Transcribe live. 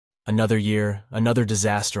Another year, another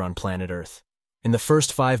disaster on planet Earth. In the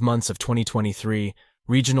first 5 months of 2023,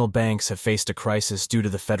 regional banks have faced a crisis due to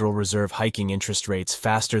the Federal Reserve hiking interest rates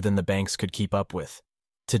faster than the banks could keep up with.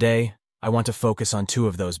 Today, I want to focus on two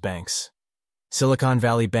of those banks. Silicon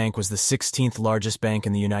Valley Bank was the 16th largest bank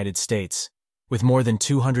in the United States, with more than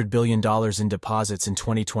 $200 billion in deposits in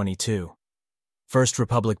 2022. First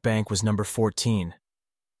Republic Bank was number 14.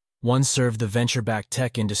 One served the venture-backed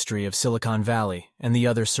tech industry of Silicon Valley, and the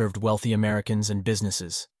other served wealthy Americans and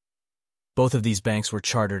businesses. Both of these banks were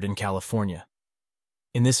chartered in California.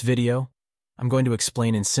 In this video, I'm going to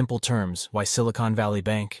explain in simple terms why Silicon Valley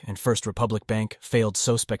Bank and First Republic Bank failed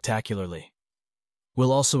so spectacularly.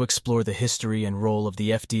 We'll also explore the history and role of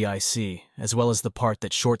the FDIC, as well as the part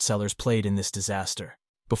that short sellers played in this disaster.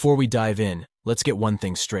 Before we dive in, let's get one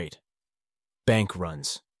thing straight. Bank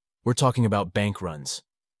runs. We're talking about bank runs.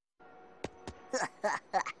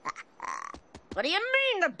 What do you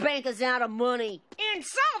mean the bank is out of money?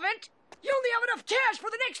 Insolvent? You only have enough cash for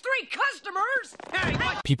the next 3 customers! Hey,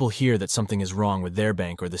 what? People hear that something is wrong with their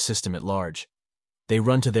bank or the system at large. They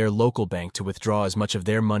run to their local bank to withdraw as much of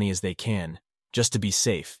their money as they can, just to be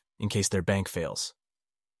safe, in case their bank fails.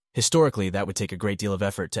 Historically, that would take a great deal of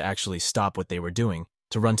effort to actually stop what they were doing,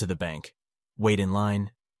 to run to the bank, wait in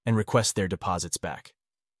line, and request their deposits back.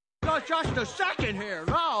 Just a second here.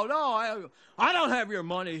 No, I don't have your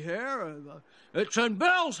money here. It's in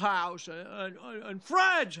Bill's house and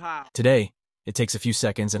Fred's house. Today, it takes a few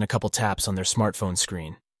seconds and a couple taps on their smartphone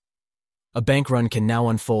screen. A bank run can now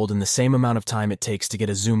unfold in the same amount of time it takes to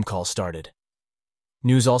get a Zoom call started.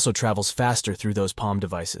 News also travels faster through those palm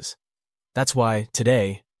devices. That's why,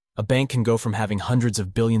 today, a bank can go from having hundreds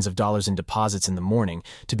of billions of dollars in deposits in the morning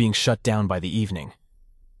to being shut down by the evening.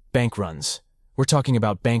 Bank runs. We're talking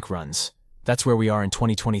about bank runs. That's where we are in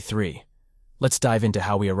 2023. Let's dive into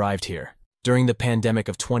how we arrived here. During the pandemic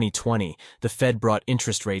of 2020, the Fed brought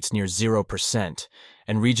interest rates near 0%,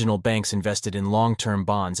 and regional banks invested in long-term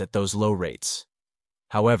bonds at those low rates.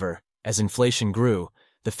 However, as inflation grew,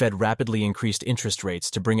 the Fed rapidly increased interest rates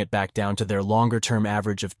to bring it back down to their longer-term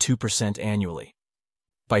average of 2% annually.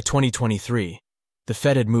 By 2023, the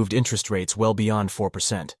Fed had moved interest rates well beyond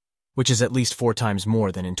 4%, which is at least 4 times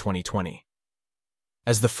more than in 2020.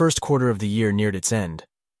 As the first quarter of the year neared its end,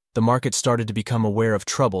 the market started to become aware of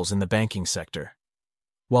troubles in the banking sector.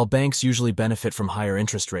 While banks usually benefit from higher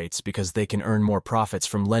interest rates because they can earn more profits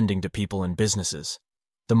from lending to people and businesses,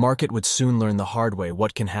 the market would soon learn the hard way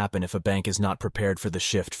what can happen if a bank is not prepared for the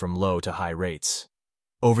shift from low to high rates.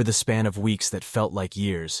 Over the span of weeks that felt like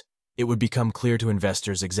years, it would become clear to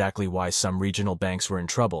investors exactly why some regional banks were in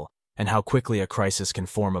trouble and how quickly a crisis can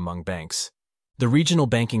form among banks. The regional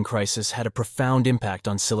banking crisis had a profound impact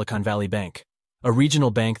on Silicon Valley Bank, a regional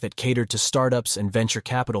bank that catered to startups and venture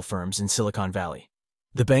capital firms in Silicon Valley.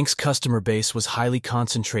 The bank's customer base was highly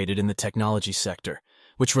concentrated in the technology sector,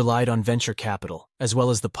 which relied on venture capital as well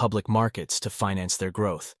as the public markets to finance their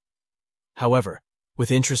growth. However, with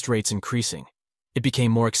interest rates increasing, it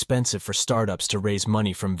became more expensive for startups to raise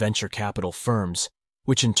money from venture capital firms,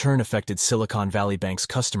 which in turn affected Silicon Valley Bank's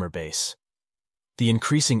customer base. The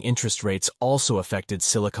increasing interest rates also affected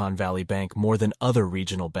Silicon Valley Bank more than other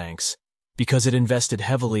regional banks because it invested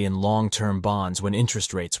heavily in long-term bonds when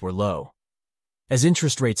interest rates were low. As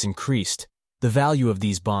interest rates increased, the value of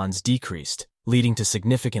these bonds decreased, leading to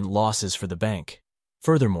significant losses for the bank.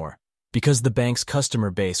 Furthermore, because the bank's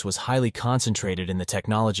customer base was highly concentrated in the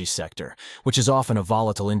technology sector, which is often a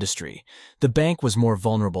volatile industry, the bank was more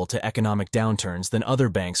vulnerable to economic downturns than other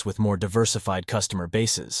banks with more diversified customer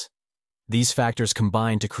bases. These factors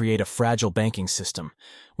combined to create a fragile banking system,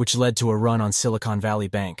 which led to a run on Silicon Valley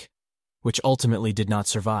Bank, which ultimately did not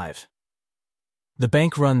survive. The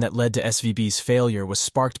bank run that led to SVB's failure was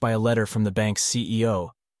sparked by a letter from the bank's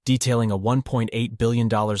CEO detailing a $1.8 billion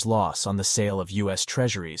loss on the sale of U.S.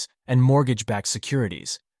 Treasuries and mortgage-backed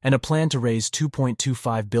securities, and a plan to raise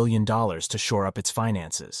 $2.25 billion to shore up its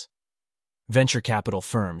finances. Venture capital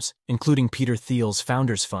firms, including Peter Thiel's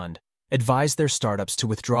Founders Fund, advised their startups to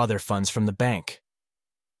withdraw their funds from the bank.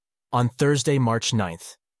 On Thursday, March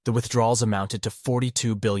 9th, the withdrawals amounted to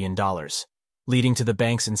 $42 billion, leading to the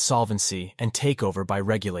bank's insolvency and takeover by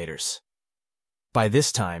regulators. By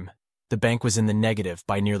this time, the bank was in the negative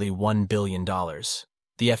by nearly $1 billion.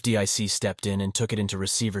 The FDIC stepped in and took it into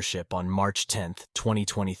receivership on March 10,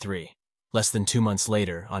 2023. Less than 2 months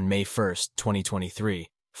later, on May 1, 2023,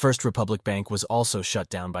 First Republic Bank was also shut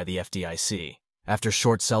down by the FDIC, after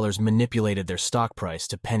short sellers manipulated their stock price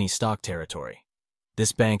to penny stock territory.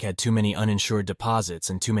 This bank had too many uninsured deposits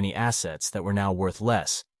and too many assets that were now worth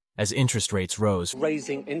less as interest rates rose.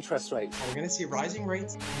 Raising interest rates. We're going to see rising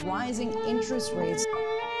rates. Rising interest rates.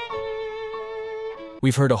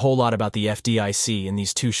 We've heard a whole lot about the FDIC in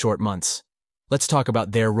these 2 short months. Let's talk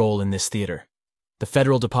about their role in this theater. The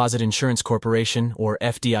Federal Deposit Insurance Corporation, or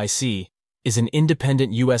FDIC, is an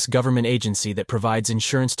independent U.S. government agency that provides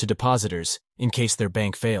insurance to depositors in case their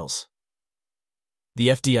bank fails. The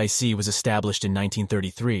FDIC was established in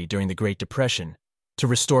 1933 during the Great Depression to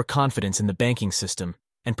restore confidence in the banking system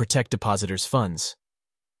and protect depositors' funds.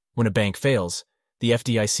 When a bank fails, the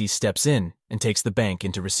FDIC steps in and takes the bank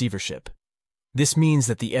into receivership. This means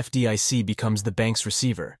that the FDIC becomes the bank's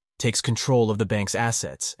receiver, takes control of the bank's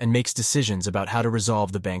assets, and makes decisions about how to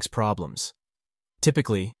resolve the bank's problems.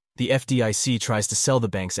 Typically, the FDIC tries to sell the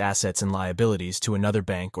bank's assets and liabilities to another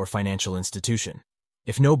bank or financial institution.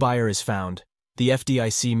 If no buyer is found, the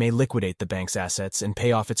FDIC may liquidate the bank's assets and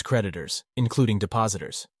pay off its creditors, including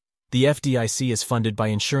depositors. The FDIC is funded by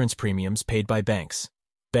insurance premiums paid by banks.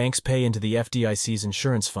 Banks pay into the FDIC's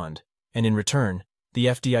insurance fund, and in return, the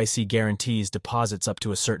FDIC guarantees deposits up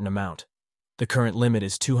to a certain amount. The current limit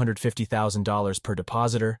is $250,000 per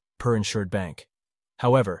depositor per insured bank.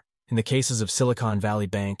 However, in the cases of Silicon Valley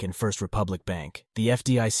Bank and First Republic Bank, the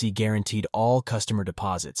FDIC guaranteed all customer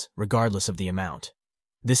deposits, regardless of the amount.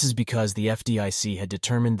 This is because the FDIC had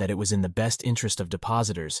determined that it was in the best interest of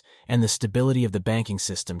depositors and the stability of the banking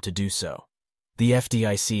system to do so. The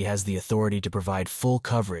FDIC has the authority to provide full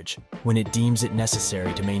coverage when it deems it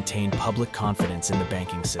necessary to maintain public confidence in the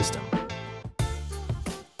banking system.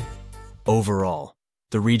 Overall,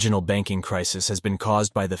 the regional banking crisis has been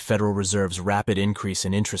caused by the Federal Reserve's rapid increase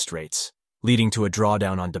in interest rates, leading to a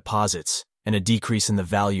drawdown on deposits and a decrease in the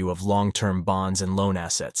value of long-term bonds and loan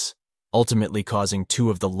assets, ultimately causing 2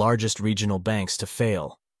 of the largest regional banks to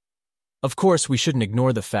fail. Of course, we shouldn't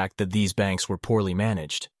ignore the fact that these banks were poorly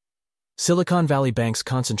managed. Silicon Valley Bank's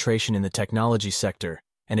concentration in the technology sector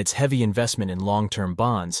and its heavy investment in long-term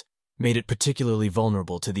bonds made it particularly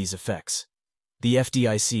vulnerable to these effects. The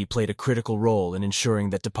FDIC played a critical role in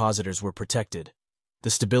ensuring that depositors were protected.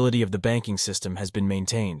 The stability of the banking system has been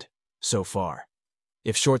maintained, so far.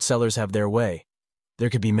 If short sellers have their way, there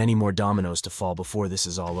could be many more dominoes to fall before this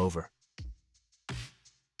is all over.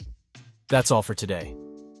 That's all for today.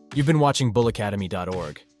 You've been watching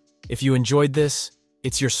bullacademy.org. If you enjoyed this,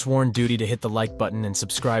 it's your sworn duty to hit the like button and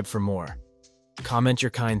subscribe for more. Comment your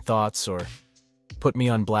kind thoughts or put me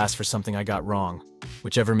on blast for something I got wrong,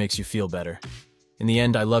 whichever makes you feel better. In the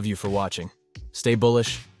end, I love you for watching. Stay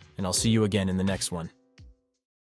bullish, and I'll see you again in the next one.